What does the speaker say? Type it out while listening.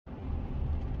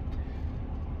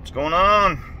What's going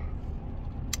on?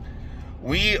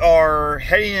 We are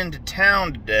heading into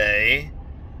town today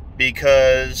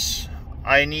because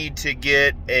I need to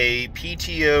get a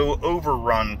PTO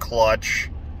Overrun clutch,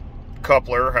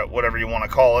 coupler, whatever you want to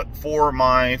call it, for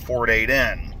my Ford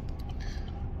 8N.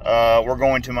 We're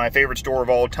going to my favorite store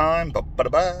of all time,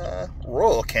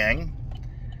 Royal King,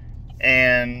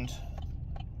 and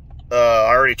I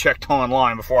already checked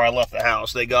online before I left the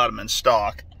house. They got them in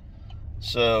stock.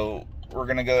 So we're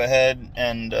going to go ahead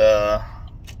and go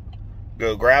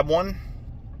grab one.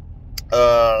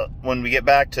 When we get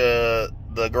back to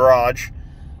the garage,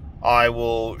 I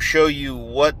will show you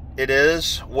what it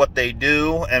is, what they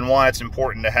do, and why it's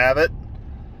important to have it.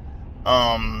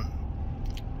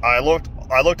 I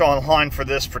looked online for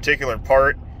this particular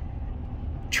part.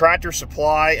 Tractor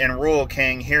Supply and Royal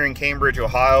King here in Cambridge,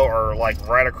 Ohio are like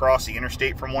right across the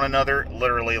interstate from one another,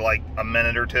 literally like a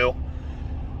minute or two.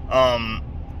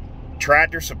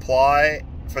 Tractor Supply,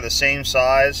 for the same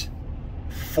size,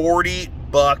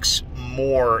 $40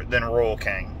 more than Royal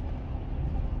King.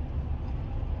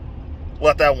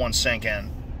 Let that one sink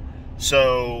in.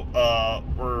 So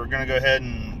we're gonna go ahead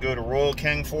and go to Royal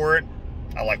King for it.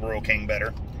 I like Royal King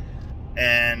better.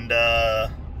 And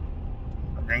we're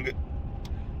gonna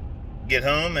get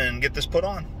home and get this put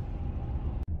on.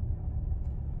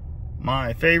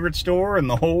 My favorite store in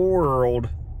the whole world.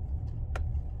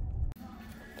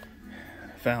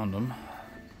 Found them,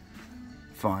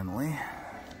 finally.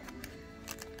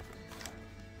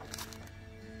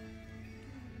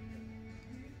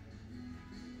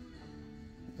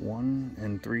 One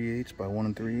and 3/8 by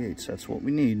 1 3/8. That's what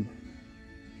we need.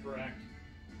 Correct.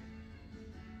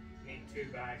 Need 2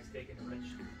 bags taken to rich.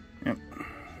 Yep.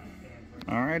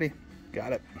 Alrighty,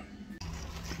 got it.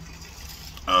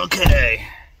 Okay.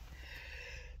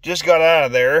 Just got out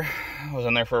of there. I was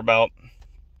in there for about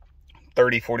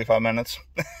 30-45 minutes.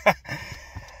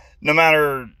 No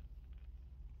matter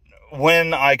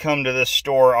when I come to this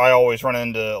store, I always run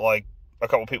into like a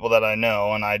couple people that I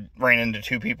know, and I ran into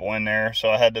 2 people in there,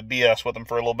 so I had to BS with them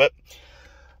for a little bit.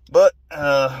 But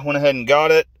went ahead and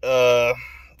got it.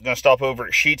 Gonna stop over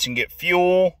at Sheets and get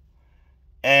fuel,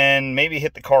 and maybe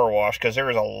hit the car wash because there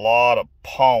is a lot of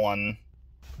pollen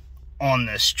on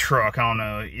this truck. I don't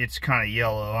know, it's kind of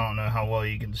yellow. I don't know how well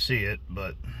you can see it,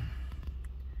 but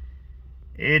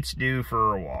it's due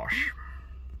for a wash.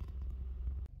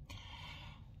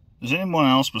 Does anyone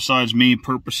else besides me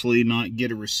purposely not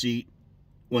get a receipt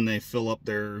when they fill up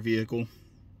their vehicle?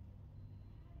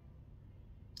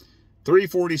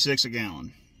 $3.46 a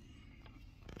gallon.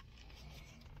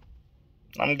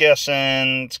 I'm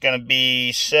guessing it's going to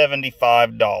be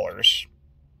 $75.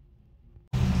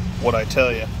 What'd I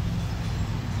tell you?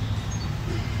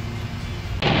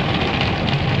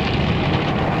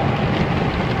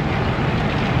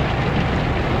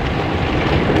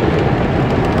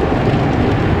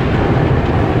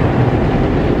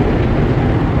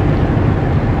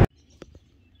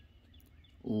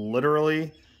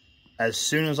 Literally, as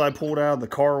soon as I pulled out of the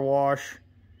car wash,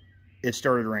 it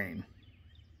started raining.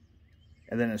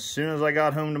 And then as soon as I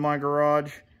got home to my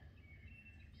garage,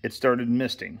 it started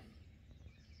misting.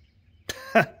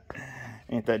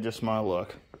 Ain't that just my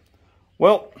luck?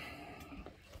 Well,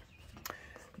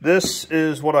 this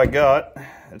is what I got.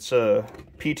 It's a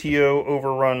PTO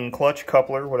Overrun clutch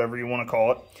coupler, whatever you want to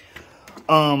call it.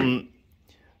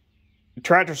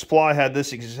 Tractor Supply had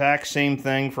this exact same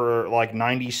thing for like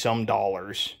 $90-some.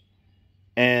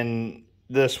 And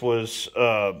this was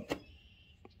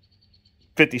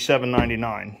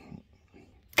 $57.99.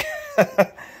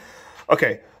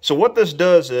 Okay, so what this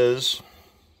does is,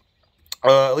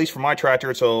 at least for my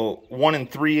tractor, it's a 1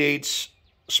 3/8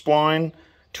 spline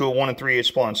to a 1 3/8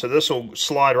 spline. So this will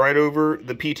slide right over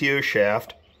the PTO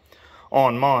shaft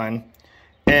on mine.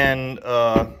 And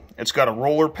it's got a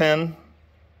roller pin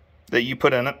that you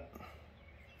put in it.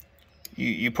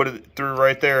 You put it through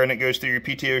right there, and it goes through your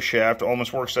PTO shaft. It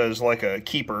almost works as like a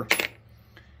keeper.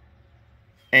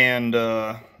 And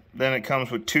then it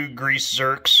comes with 2 grease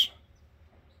zerks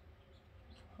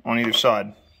on either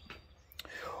side.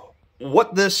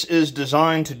 What this is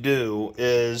designed to do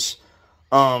is,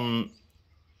 a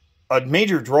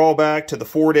major drawback to the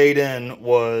Ford 8N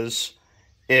was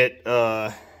it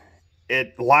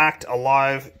lacked a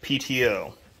live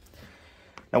PTO.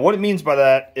 Now, what it means by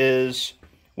that is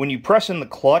when you press in the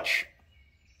clutch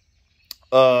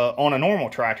on a normal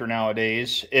tractor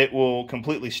nowadays, it will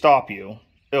completely stop you,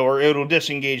 or it'll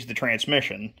disengage the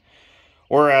transmission.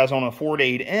 Whereas on a Ford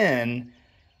 8N,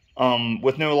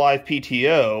 with no live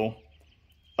PTO,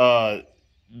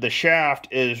 the shaft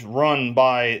is run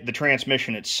by the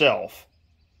transmission itself,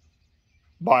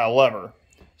 by a lever.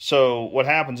 So what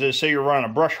happens is, say you're running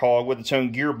a brush hog with its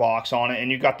own gearbox on it, and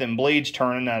you've got them blades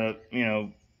turning at a, you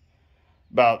know,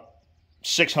 about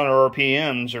 600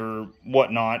 RPMs or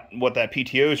whatnot, what that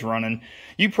PTO is running.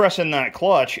 You press in that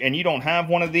clutch, and you don't have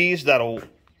one of these that'll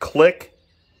click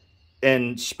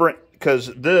and sprint,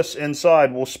 because this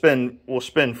inside will spin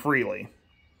freely.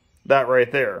 That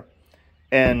right there,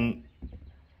 and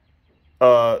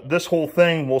this whole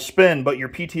thing will spin, but your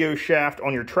PTO shaft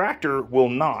on your tractor will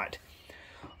not.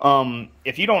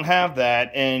 If you don't have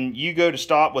that and you go to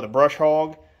stop with a brush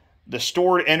hog, the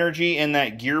stored energy in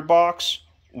that gearbox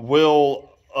will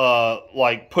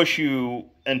like push you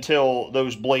until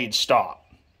those blades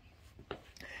stop.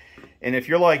 And if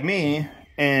you're like me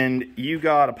and you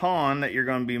got a pond that you're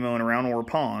going to be mowing around, or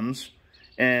ponds,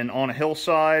 and on a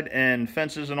hillside and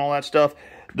fences and all that stuff,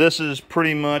 this is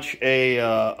pretty much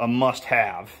a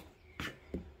must-have.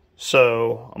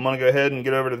 So I'm going to go ahead and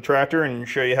get over to the tractor and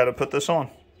show you how to put this on.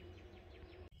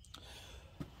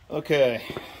 Okay,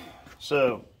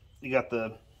 so you got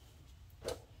the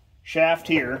shaft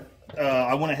here.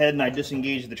 I went ahead and I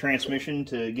disengaged the transmission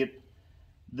to get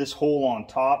this hole on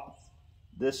top.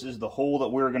 This is the hole that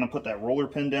we're going to put that roller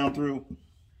pin down through.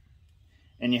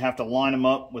 And you have to line them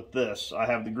up with this. I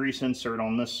have the grease insert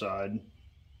on this side,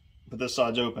 but this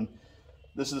side's open.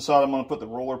 This is the side I'm going to put the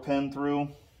roller pin through.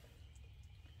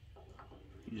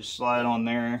 You just slide on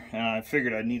there, and I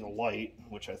figured I'd need a light,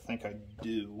 which I think I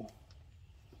do.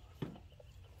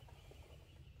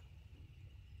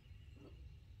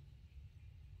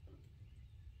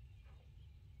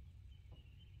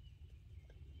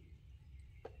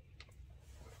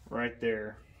 Right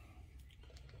there.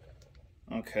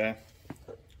 Okay.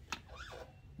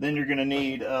 Then you're going to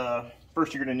need,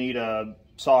 first you're going to need a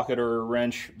socket or a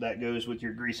wrench that goes with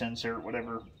your grease insert,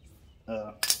 whatever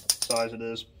size it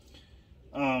is.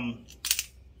 I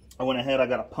went ahead, I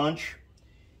got a punch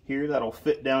here that'll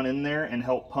fit down in there and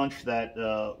help punch that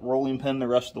rolling pin the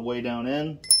rest of the way down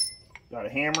in. Got a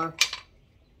hammer.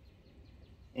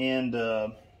 And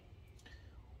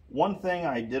one thing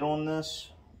I did on this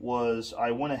was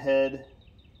I went ahead,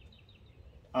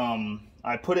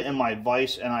 I put it in my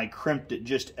vise and I crimped it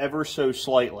just ever so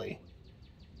slightly.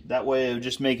 That way it would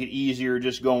just make it easier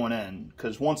just going in,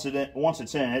 because once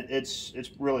it's in,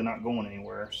 it's really not going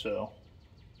anywhere. So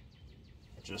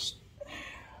you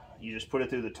just put it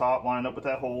through the top, line it up with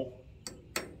that hole,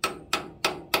 just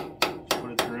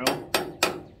put it through,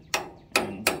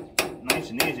 and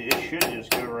nice and easy. It should just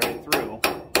go right through.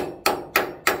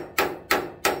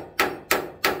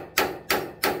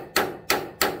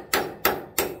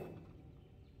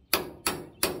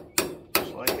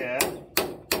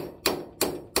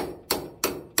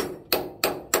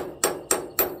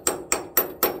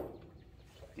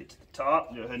 Get to the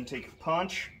top, go ahead and take your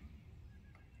punch.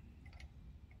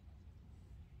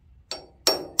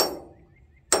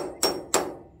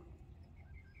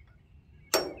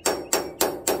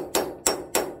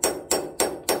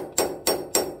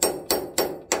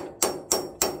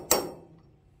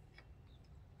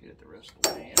 Get it the rest of the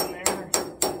way in there.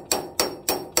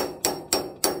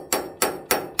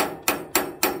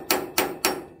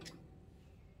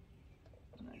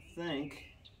 And I think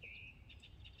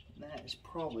that is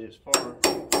probably as far as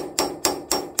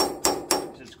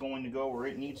it's going to go where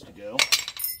it needs to go.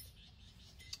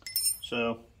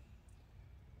 So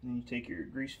then you take your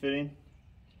grease fitting.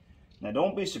 Now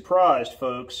don't be surprised,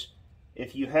 folks,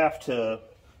 if you have to,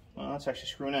 well, that's actually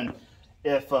screwing in.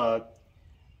 If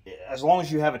as long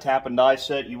as you have a tap and die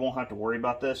set, you won't have to worry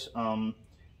about this.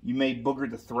 You may booger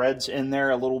the threads in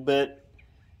there a little bit.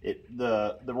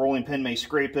 The rolling pin may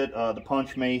scrape it. The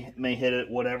punch may hit it,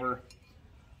 whatever.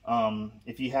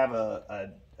 If you have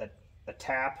a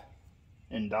tap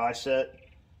and die set,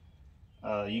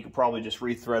 you could probably just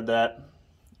rethread that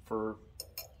for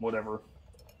whatever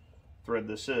thread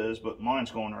this is, but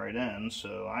mine's going right in,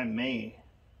 so I may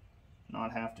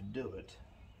not have to do it.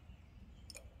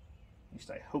 At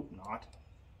least I hope not.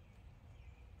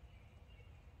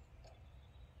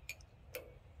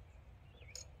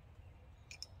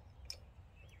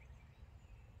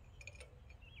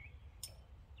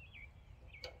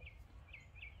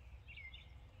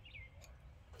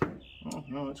 Oh,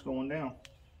 no, it's going down.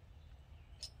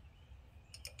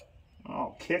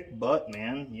 Oh, kick butt,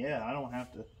 man. Yeah, I don't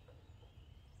have to.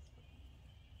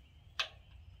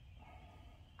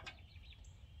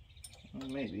 Well,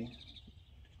 maybe.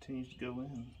 Continues to go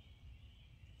in.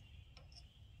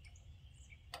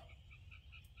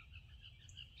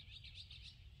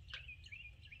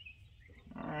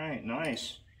 Alright,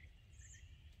 nice.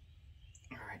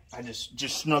 Alright, I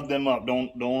just snug them up.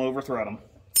 Don't overthread them.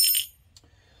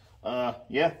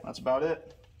 Yeah, that's about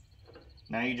it.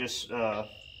 Now you just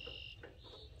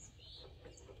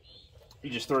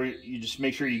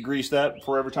make sure you grease that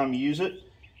before every time you use it.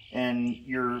 And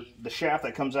the shaft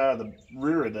that comes out of the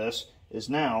rear of this is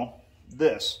now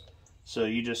this. So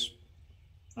you just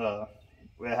if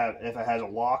it has a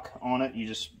lock on it, you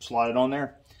just slide it on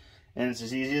there, and it's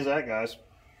as easy as that, guys.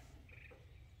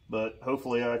 But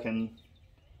hopefully I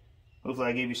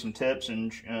gave you some tips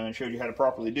and showed you how to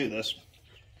properly do this.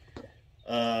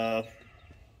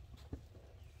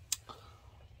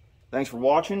 Thanks for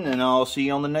watching, and I'll see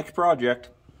you on the next project.